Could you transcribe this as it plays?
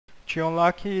To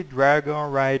unlock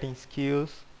dragon riding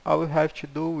skills, all you have to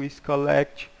do is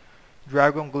collect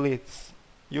dragon glyphs.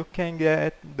 You can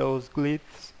get those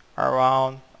glyphs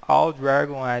around all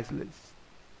dragon islands.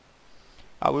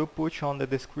 I will put on the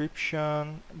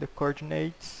description the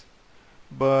coordinates,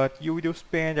 but you will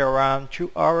spend around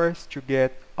 2 hours to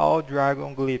get all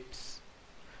dragon glyphs.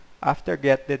 After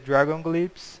get the dragon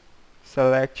glyphs,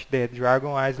 select the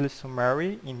Dragon Island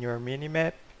summary in your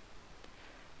minimap,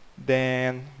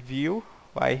 then view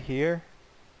right here,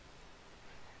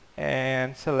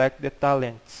 and select the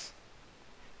talents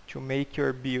to make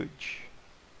your build.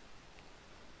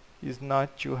 It's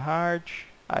not too hard.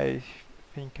 I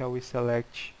think I will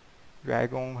select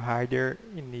Dragonheart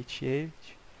Initiate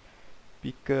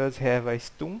because have a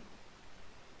stun,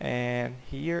 and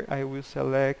here I will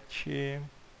select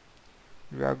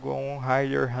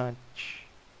Dragonheart Hunt.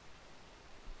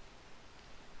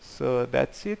 So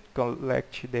that's it.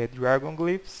 Collect the dragon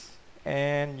glyphs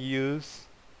and use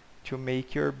to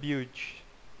make your build.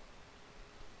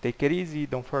 Take it easy.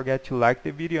 Don't forget to like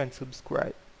the video and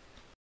subscribe.